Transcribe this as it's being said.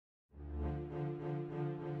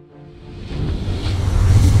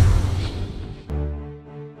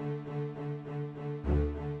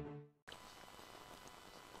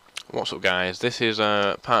What's up guys, this is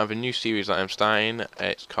part of a new series that I'm starting.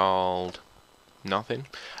 It's called Nothing,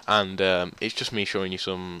 and it's just me showing you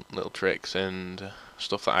some little tricks and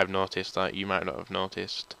stuff that I've noticed that you might not have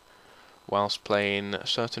noticed whilst playing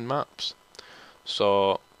certain maps.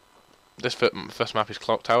 So this first map is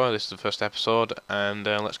Clocktower. This is the first episode, and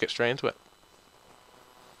let's get straight into it.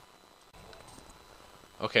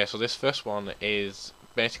 Okay, so this first one is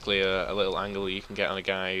basically a little angle you can get on a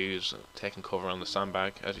guy who's taking cover on the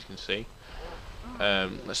sandbag, as you can see.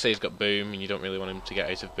 Let's say he's got boom, and you don't really want him to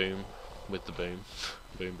get out of boom with the boom.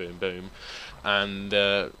 Boom, boom, boom. And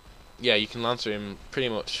yeah, you can lancer him pretty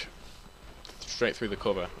much straight through the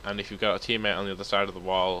cover, and if you've got a teammate on the other side of the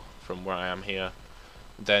wall from where I am here,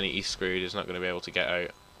 then he's screwed. He's not going to be able to get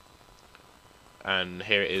out. And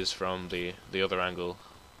here it is from the other angle,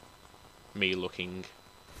 me looking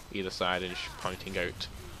either side and pointing out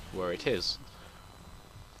where it is.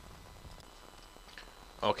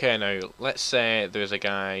 Okay, now let's say there's a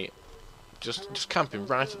guy just camping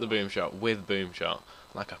right at the boom shot with boom shot,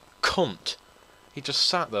 like a cunt. He just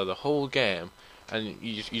sat there the whole game, and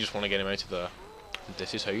you just want to get him out of there.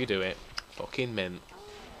 This is how you do it. Fucking mint.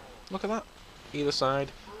 Look at that. Either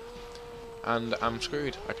side, and I'm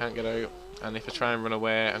screwed. I can't get out, and if I try and run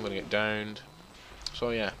away, I'm gonna get downed. So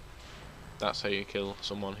yeah. That's how you kill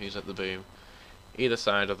someone who's at the boom. Either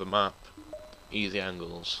side of the map, easy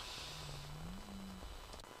angles.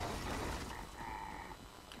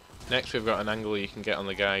 Next we've got an angle you can get on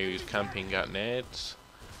the guy who's camping at nades.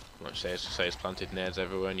 Let's say it's planted nades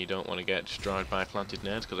everywhere and you don't want to get destroyed by planted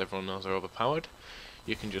nades because everyone knows they're overpowered.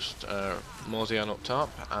 You can just mosey on up top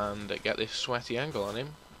and get this sweaty angle on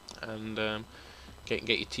him, and get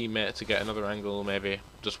your teammate to get another angle, maybe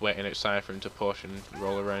just waiting outside for him to push and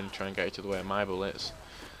roll around and try and get out of the way of my bullets.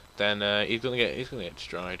 Then he's gonna get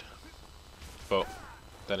destroyed. But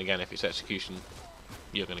then again, if it's execution,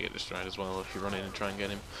 you're gonna get destroyed as well if you run in and try and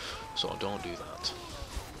get him. So don't do that.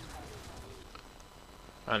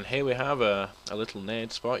 And here we have a little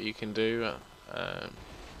nade spot you can do.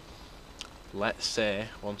 Let's say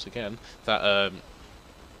once again that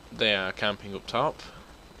they are camping up top,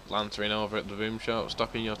 lancering over at the boom shot,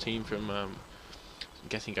 stopping your team from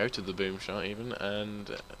getting out of the boom shot even, and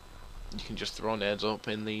you can just throw nades up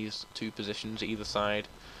in these two positions either side,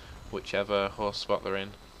 whichever horse spot they're in.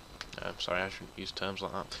 Sorry, I shouldn't use terms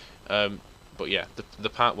like that. But yeah, the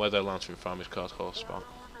part where they're lancering from is called horse spot,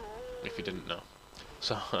 if you didn't know.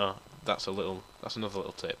 So that's another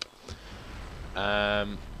little tip.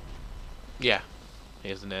 Yeah,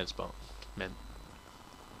 here's the nade spot. Mint.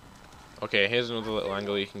 Okay, here's another little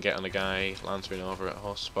angle you can get on a guy lancering over at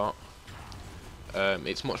horse spot.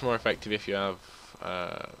 It's much more effective if you have,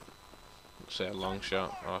 say, a long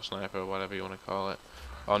shot or a sniper or whatever you want to call it,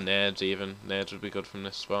 or nades even. Nades would be good from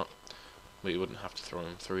this spot, but you wouldn't have to throw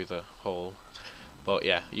them through the hole. But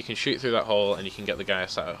yeah, you can shoot through that hole and you can get the guy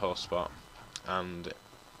sat at horse spot, and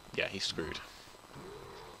yeah, he's screwed.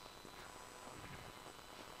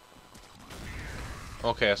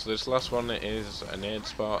 Okay, so this last one is a nade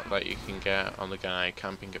spot that you can get on the guy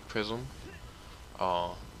camping at prism,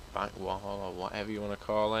 or back wall, or whatever you want to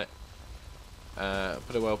call it.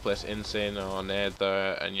 Put a well placed insane or nade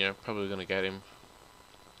there and you're probably going to get him.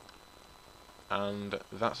 And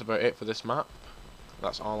that's about it for this map.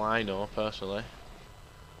 That's all I know personally.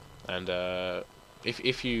 And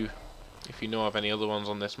if you know of any other ones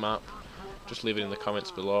on this map, just leave it in the comments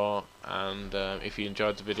below. And if you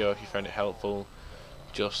enjoyed the video, if you found it helpful,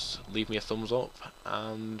 just leave me a thumbs up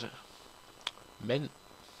and mint.